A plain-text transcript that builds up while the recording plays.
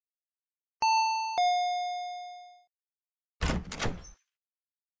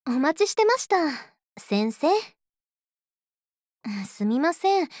お待ちしてました、先生。すみま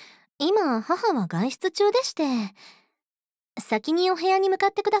せん。今、母は外出中でして。先にお部屋に向か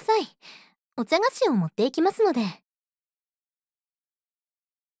ってください。お茶菓子を持っていきますので。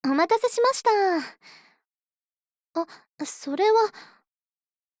お待たせしました。それは。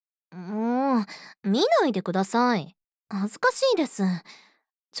もう、見ないでください。恥ずかしいです。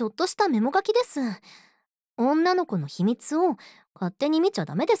ちょっとしたメモ書きです。女の子の秘密を勝手に見ちゃ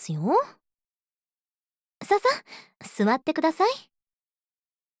ダメですよ。さ、座ってください。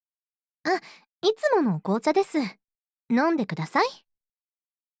いつもの紅茶です。飲んでください。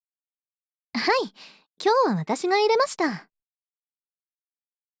はい、今日は私が入れました。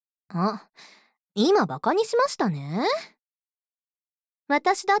今バカにしましたね。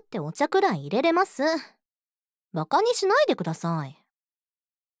私だってお茶くらい入れれます。バカにしないでください。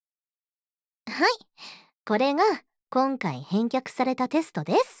はい、これが今回返却されたテスト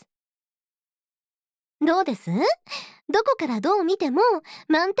です。どうです？どこからどう見ても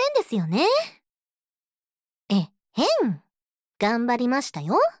満点ですよね。頑張りました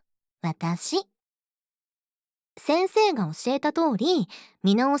よ、私。先生が教えた通り、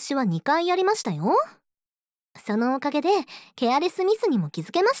見直しは2回やりましたよ。そのおかげで、ケアレスミスにも気づ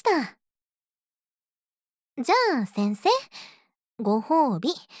けました。じゃあ、先生、ご褒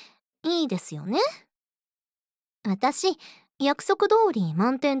美、いいですよね。私、約束通り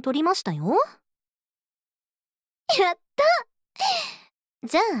満点取りましたよ。やった！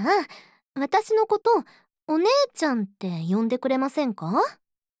じゃあ、私のこと、お姉ちゃんって呼んでくれませんか？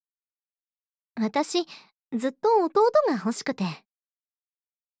私、ずっと弟が欲しくて。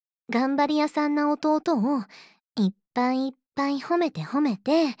頑張り屋さんな弟をいっぱいいっぱい褒めてよ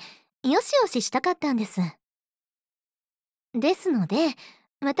しよししたかったんです。ですので、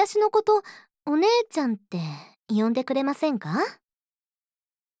私のことお姉ちゃんって呼んでくれませんか？は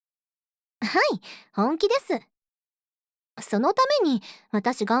い、本気です。そのために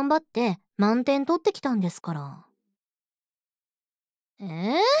私頑張って満点取ってきたんですから。い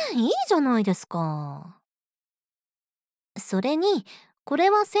いじゃないですか。それに、これ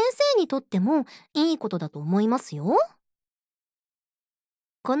は先生にとってもいいことだと思いますよ。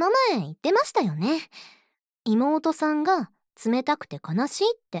この前言ってましたよね。妹さんが冷たくて悲しい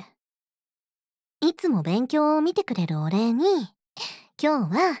って。いつも勉強を見てくれるお礼に、今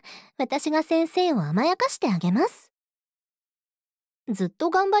日は私が先生を甘やかしてあげます。ずっと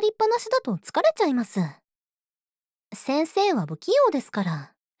頑張りっぱなしだと疲れちゃいます。先生は不器用ですか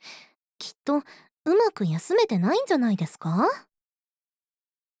ら。きっとうまく休めてないんじゃないですか？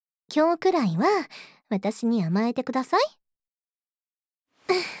今日くらいは私に甘えてください。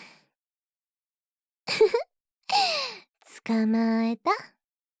捕まえた。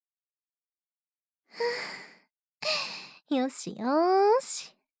よしよー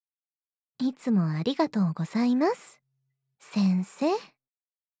し。いつもありがとうございます、先生。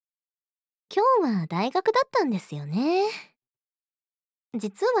今日は大学だったんですよね。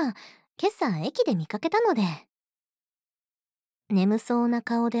実は今朝駅で見かけたので。眠そうな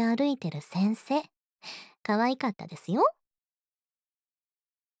顔で歩いてる先生、可愛かったですよ。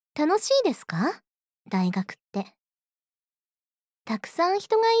楽しいですか？大学って。たくさん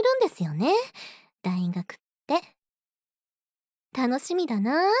人がいるんですよね、大学って。楽しみだ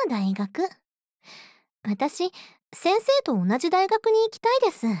なあ、大学。私、先生と同じ大学に行きたい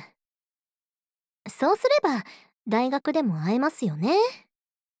です。そうすれば、大学でも会えますよね。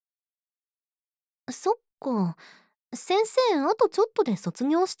そっか、先生あとちょっとで卒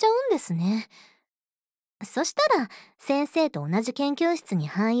業しちゃうんですね。そしたら、先生と同じ研究室に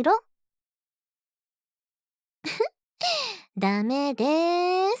入ろう。ダメで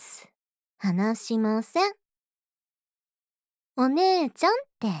ーす。話しません。お姉ちゃんっ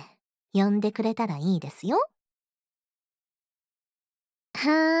て呼んでくれたらいいですよ。は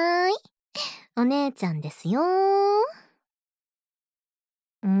ーい、お姉ちゃんですよー。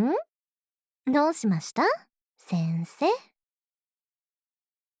どうしました？先生。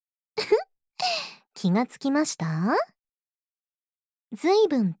気がつきました？ずい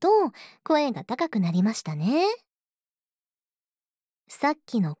ぶんと声が高くなりましたね。さっ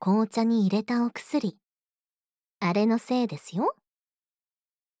きの紅茶に入れたお薬、あれのせいですよ。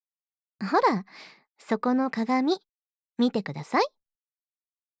ほら、そこの鏡、見てください。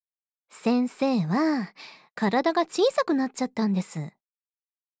先生は体が小さくなっちゃったんです。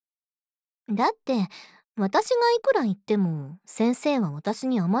だって私がいくら言っても先生は私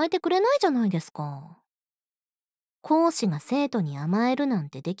に甘えてくれないじゃないですか。講師が生徒に甘えるなん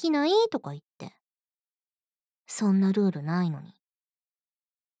てできないとか言って。そんなルールないのに。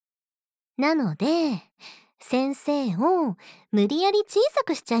なので先生を無理やり小さ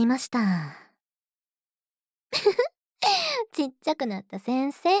くしちゃいました。ちっちゃくなった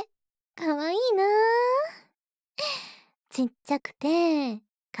先生、かわいいな。ちっちゃくて、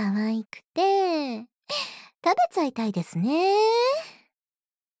かわいくて、食べちゃいたいですね。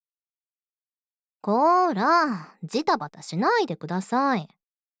こーら、ジタバタしないでください。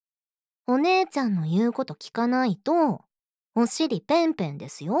お姉ちゃんの言うこと聞かないと、お尻ペンペンで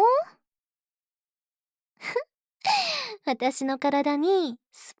すよ。私の体に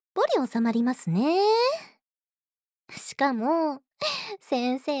すっぽり収まりますね。しかも、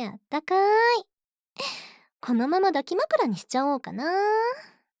先生あったかい。このまま抱き枕にしちゃおうかな。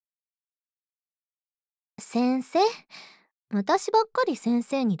先生、私ばっかり先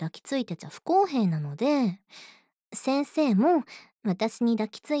生に抱きついてちゃ不公平なので、先生も私に抱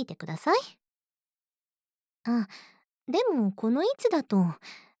きついてください。あ、でもこの位置だと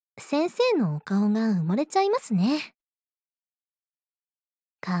先生のお顔が埋もれちゃいますね。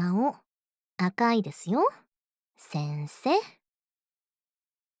顔、赤いですよ、先生。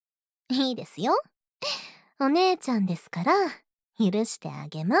いいですよ。お姉ちゃんですから許してあ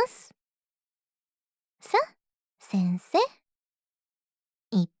げます。さ、先生。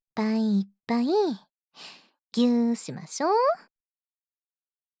いっぱいいっぱいぎゅーしましょう。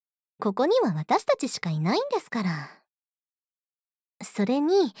ここには私たちしかいないんですから。それ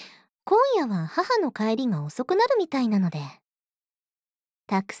に今夜は母の帰りが遅くなるみたいなので、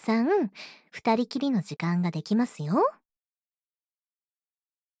たくさん二人きりの時間ができますよ。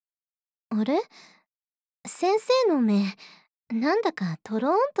あれ？先生の目、なんだかとろ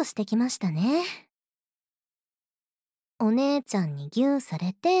ーんとしてきましたね。お姉ちゃんにギューさ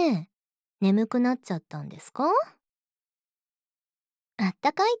れて眠くなっちゃったんですか？あっ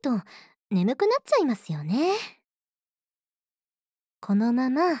たかいと眠くなっちゃいますよね。このま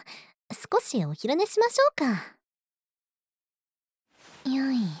ま少しお昼寝しましょうか。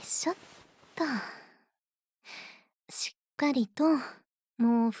よいしょっと。しっかりと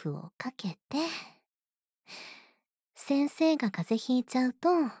毛布をかけて。先生が風邪ひいちゃうと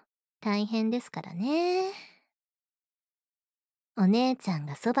大変ですからね。お姉ちゃん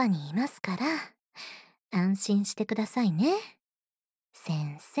がそばにいますから安心してくださいね、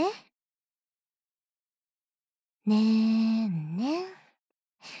先生。ねーね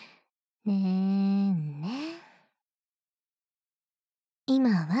ーねーね。今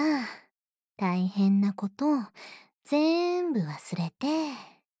は大変なことを全部忘れて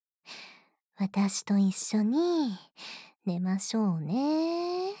私と一緒に寝ましょう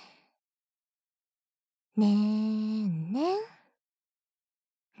ね。ねーね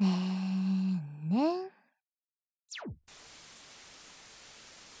ーねーねー。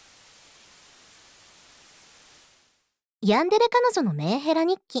ヤンデレ彼女のメンヘラ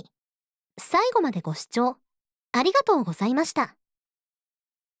日記、最後までご視聴ありがとうございました。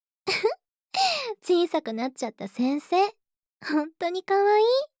小さくなっちゃった先生、本当にかわいい。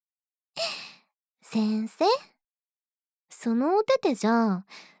先生、そのお手手じゃ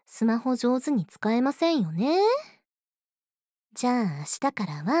スマホ上手に使えませんよね。じゃあ明日か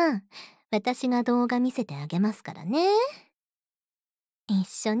らは私が動画見せてあげますからね。一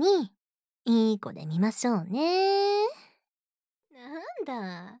緒にいい子で見ましょうね。なん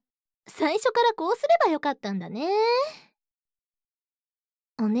だ、最初からこうすればよかったんだね。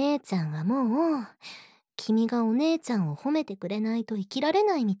お姉ちゃんはもう君がお姉ちゃんを褒めてくれないと生きられ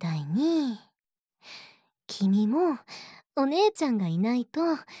ないみたいに、君もお姉ちゃんがいないと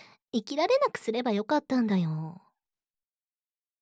生きられなくすればよかったんだよ。